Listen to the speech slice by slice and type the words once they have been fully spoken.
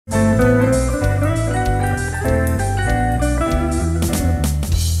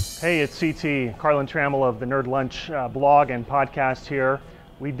Hey, it's CT, Carlin Trammell of the Nerd Lunch blog and podcast here.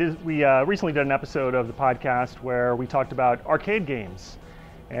 We recently did an episode of the podcast where we talked about arcade games.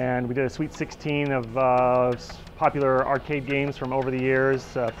 And we did a Sweet 16 of popular arcade games from over the years,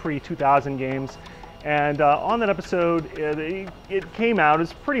 pre-2000 games. And on that episode, it came out,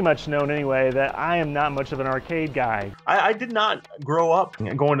 it's pretty much known anyway, that I am not much of an arcade guy. I did not grow up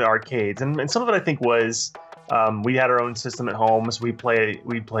going to arcades, and some of it I think was we had our own system at home, so we'd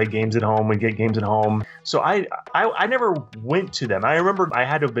play games at home, we'd get games at home. So I never went to them. I remember I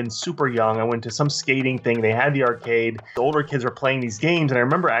had to have been super young. I went to some skating thing, they had the arcade. The older kids were playing these games, and I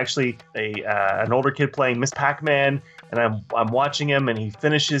remember actually an older kid playing Miss Pac-Man, and I'm watching him, and he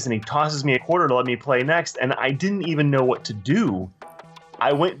finishes, and he tosses me a quarter to let me play next, and I didn't even know what to do.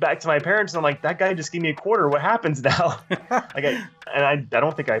 I went back to my parents and I'm like, that guy just gave me a quarter. What happens now? I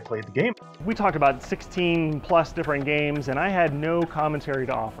don't think I played the game. We talked about 16 plus different games and I had no commentary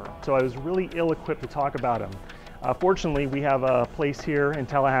to offer. So I was really ill-equipped to talk about them. Fortunately, we have a place here in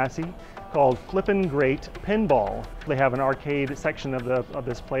Tallahassee called Flippin Great Pinball. They have an arcade section of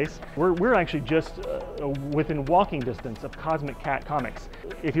this place. We're actually just within walking distance of Cosmic Cat Comics.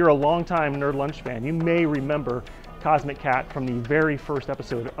 If you're a longtime Nerd Lunch fan, you may remember Cosmic Cat from the very first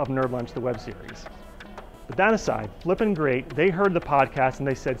episode of Nerd Lunch, the web series. But that aside, Flippin Great, they heard the podcast and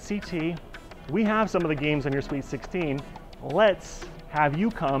they said, CT, we have some of the games on your Sweet 16. Let's have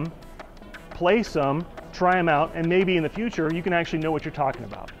you come, play some, try them out, and maybe in the future you can actually know what you're talking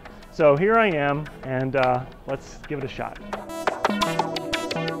about. So here I am, and let's give it a shot.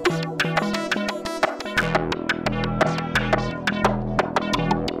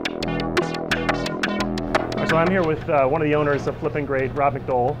 So I'm here with one of the owners of Flippin Great, Rob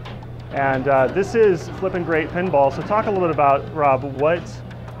McDowell, and this is Flippin Great Pinball. So talk a little bit about, Rob, what's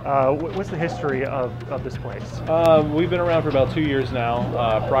the history of this place? We've been around for about 2 years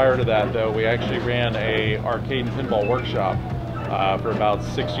now. Prior to that, though, we actually ran a arcade and pinball workshop for about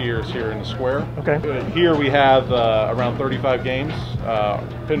 6 years here in the square. Okay. Here we have around 35 games,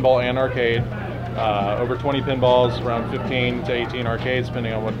 pinball and arcade. Over 20 pinballs, around 15 to 18 arcades,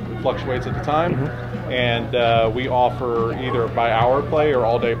 depending on what fluctuates at the time. Mm-hmm. And we offer either by hour play or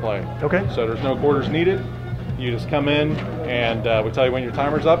all day play. Okay. So there's no quarters needed. You just come in and we tell you when your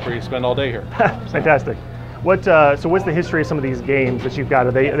timer's up, or you spend all day here. Fantastic. So what's the history of some of these games that you've got?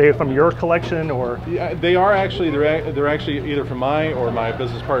 Are they from your collection, or? Yeah, they are actually. They're actually either from my or my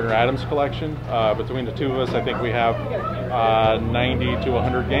business partner Adam's collection. Between the two of us, I think we have 90 to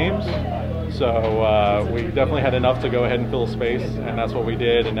 100 games. So we definitely had enough to go ahead and fill a space, and that's what we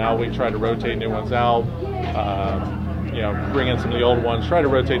did. And now we try to rotate new ones out, bring in some of the old ones, try to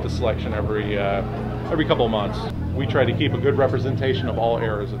rotate the selection every couple of months. We try to keep a good representation of all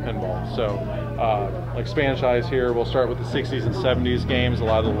eras of pinball. So like Spanish Eyes here, we'll start with the 60s and 70s games, a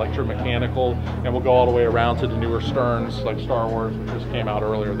lot of the electromechanical, and we'll go all the way around to the newer Sterns, like Star Wars, which just came out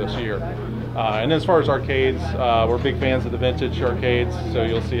earlier this year. And as far as arcades, we're big fans of the vintage arcades, so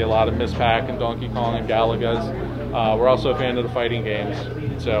you'll see a lot of Miss Pac and Donkey Kong and Galagas. We're also a fan of the fighting games,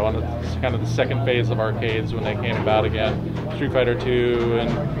 so on the kind of the second phase of arcades when they came about again, Street Fighter 2,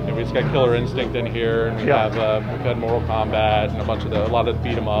 and we just got Killer Instinct in here, and we've had Mortal Kombat and a lot of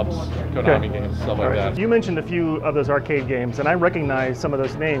beat 'em ups, Konami games, stuff like that. You mentioned a few of those arcade games, and I recognize some of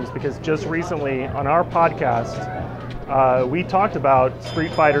those names because just recently on our podcast, we talked about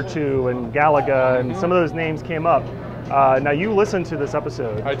Street Fighter 2 and Galaga, and some of those names came up. Now you listened to this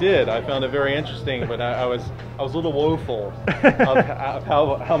episode. I did. I found it very interesting, but I was a little woeful of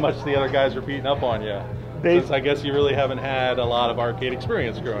how much the other guys were beating up on you. Since I guess you really haven't had a lot of arcade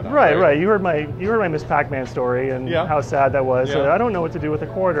experience growing up. Right. You heard my Miss Pac-Man story and how sad that was. So I don't know what to do with a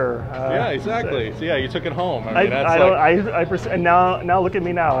quarter. Yeah, exactly. So you took it home. And now look at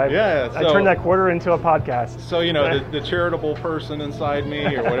me now. I turned that quarter into a podcast. So the charitable person inside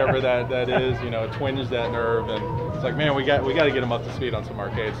me, or whatever that is, twinges that nerve, and it's like, man, we got to get them up to speed on some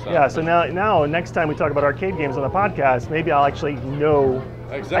arcade stuff. Yeah. So now next time we talk about arcade games on the podcast, maybe I'll actually know.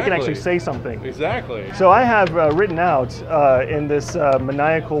 Exactly. I can actually say something. Exactly. So I have written out in this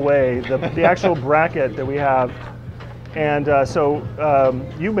maniacal way the actual bracket that we have. And so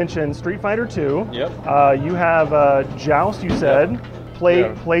you mentioned Street Fighter 2. Yep. You have Joust, you said.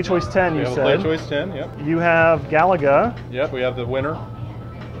 Yep. Play Choice 10, you said. Play Choice 10, yep. You have Galaga. Yep, we have the winner.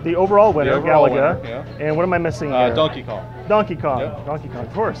 The overall winner, Galaga. Winner, yeah. And what am I missing here? Donkey Kong. Donkey Kong. Yep. Donkey Kong,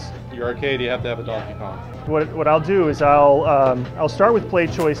 of course. Your arcade, you have to have a Donkey Kong. What I'll do is I'll start with Play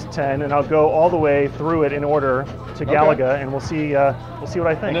Choice 10, and I'll go all the way through it in order to Galaga, and we'll see what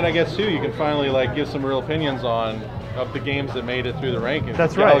I think. And then I guess too, you can finally give some real opinions on of the games that made it through the rankings,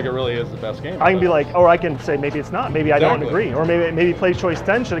 That's right. Galaga really is the best game. I can be like, or I can say maybe it's not. Maybe I don't Exactly. agree. Or maybe Play Choice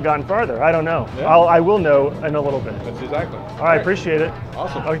 10 should have gone farther. I don't know. Yeah. I will know in a little bit. That's exactly. All right, appreciate it.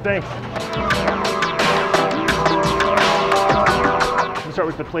 Awesome. Okay, thanks. We'll start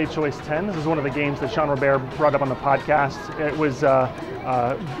with the Play Choice 10. This is one of the games that Sean Robert brought up on the podcast. It was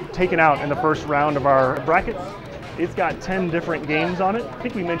taken out in the first round of our bracket. It's got 10 different games on it. I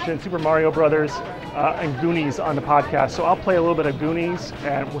think we mentioned Super Mario Brothers and Goonies on the podcast, so I'll play a little bit of Goonies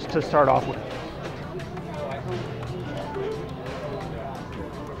and to start off with.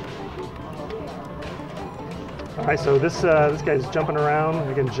 All right, so this guy's jumping around.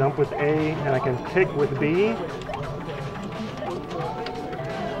 I can jump with A and I can kick with B.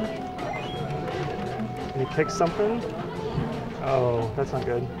 Can he kick something? Oh, that's not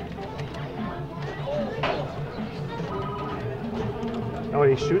good. Oh,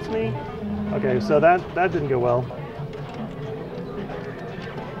 he shoots me? Okay, so that didn't go well.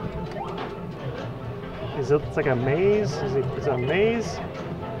 It's like a maze? Is it a maze?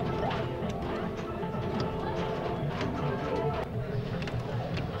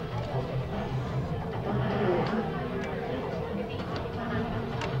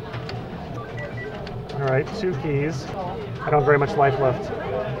 All right, 2 keys. I don't have very much life left.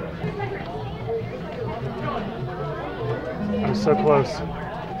 I'm so close.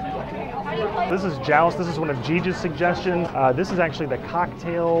 This is Joust. This is one of Gigi's suggestions. This is actually the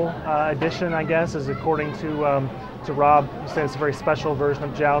cocktail edition, I guess, is according to Rob. He said it's a very special version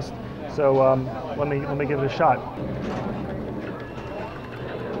of Joust. So let me give it a shot.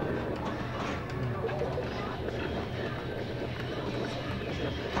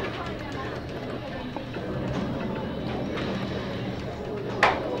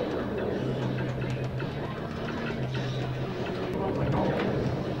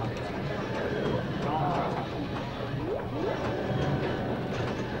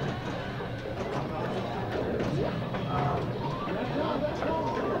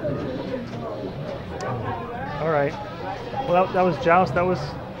 All right. Well, that was Joust. That was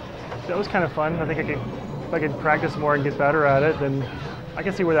kind of fun. I think if I could practice more and get better at it, then I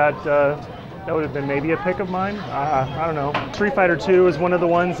can see where that would have been maybe a pick of mine. I don't know. Street Fighter 2 is one of the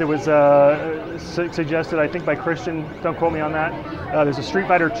ones. It was suggested, I think, by Christian. Don't quote me on that. There's a Street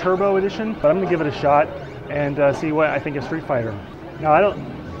Fighter Turbo edition, but I'm gonna give it a shot and see what I think of Street Fighter. Now, I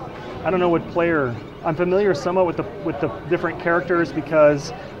don't know what player. I'm familiar somewhat with the different characters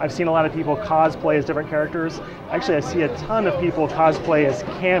because I've seen a lot of people cosplay as different characters. Actually, I see a ton of people cosplay as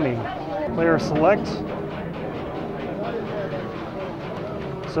Cammy. Player select.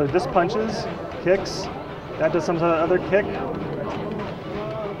 So this punches, kicks. That does some other kick.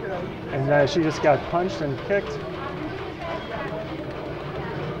 And she just got punched and kicked.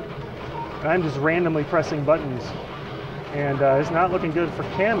 And I'm just randomly pressing buttons. And it's not looking good for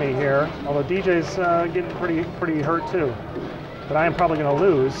Cammy here, although DJ's getting pretty hurt too. But I am probably going to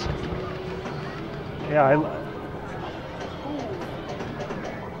lose. Yeah,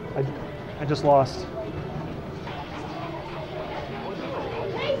 I just lost.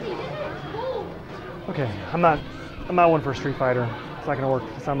 Okay, I'm not one for Street Fighter. It's not going to work.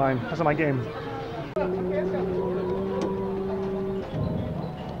 It's not mine. That's not my game.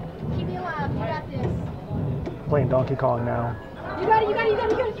 Keep me alive. You got this. Playing Donkey Kong now. You got it.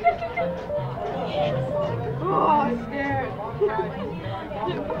 Oh, I'm scared.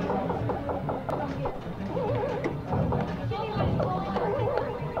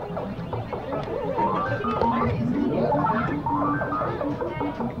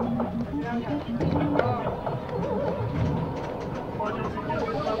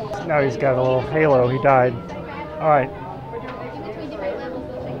 Now he's got a little halo. He died. All right.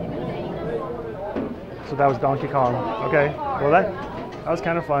 So that was Donkey Kong. Okay. Well, that was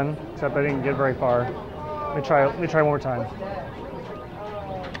kind of fun, except I didn't get very far. Let me try one more time.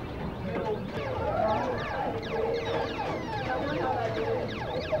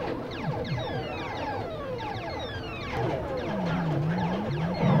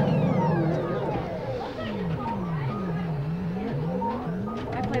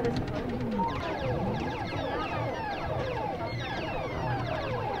 I play this before.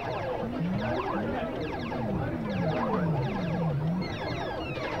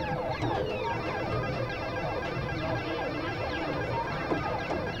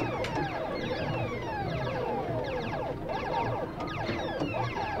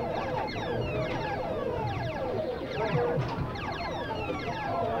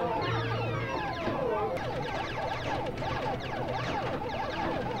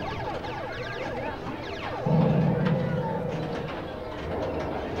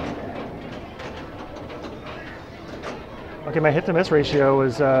 Okay, my hit to miss ratio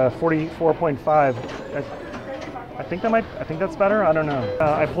is 44.5. I think that's better. I don't know.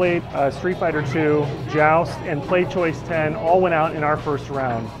 I played Street Fighter 2, Joust, and Play Choice 10. All went out in our first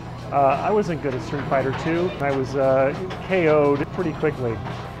round. I wasn't good at Street Fighter 2. I was KO'd pretty quickly.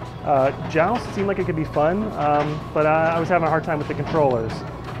 Joust seemed like it could be fun, but I was having a hard time with the controllers.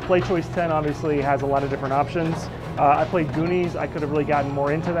 Play Choice 10 obviously has a lot of different options. I played Goonies. I could have really gotten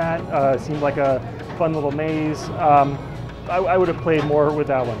more into that. Seemed like a fun little maze. I would have played more with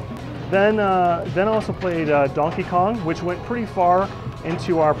that one. Then I also played Donkey Kong, which went pretty far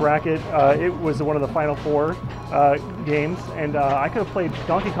into our bracket. It was one of the final 4 games, and I could have played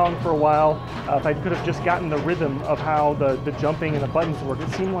Donkey Kong for a while if I could have just gotten the rhythm of how the jumping and the buttons work. It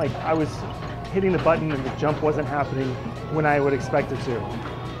seemed like I was hitting the button and the jump wasn't happening when I would expect it to.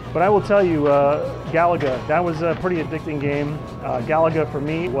 But I will tell you, Galaga, that was a pretty addicting game. Galaga for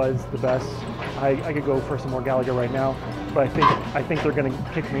me was the best. I could go for some more Galaga right now, but I think they're going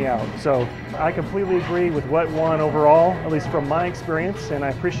to kick me out. So I completely agree with what won overall, at least from my experience, and I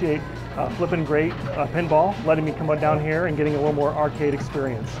appreciate Flippin Great Pinball letting me come on down here and getting a little more arcade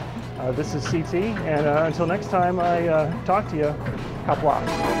experience. This is CT, and until next time I talk to you, Kapla.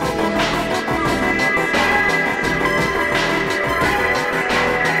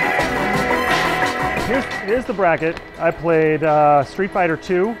 Here's the bracket. I played Street Fighter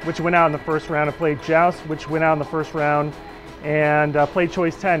 2, which went out in the first round. I played Joust, which went out in the first round, and played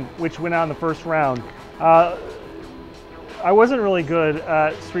Choice 10, which went out in the first round. I wasn't really good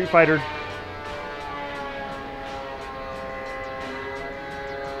at Street Fighter.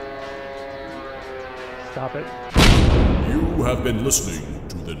 Stop it. You have been listening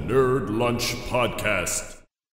to the Nerd Lunch Podcast.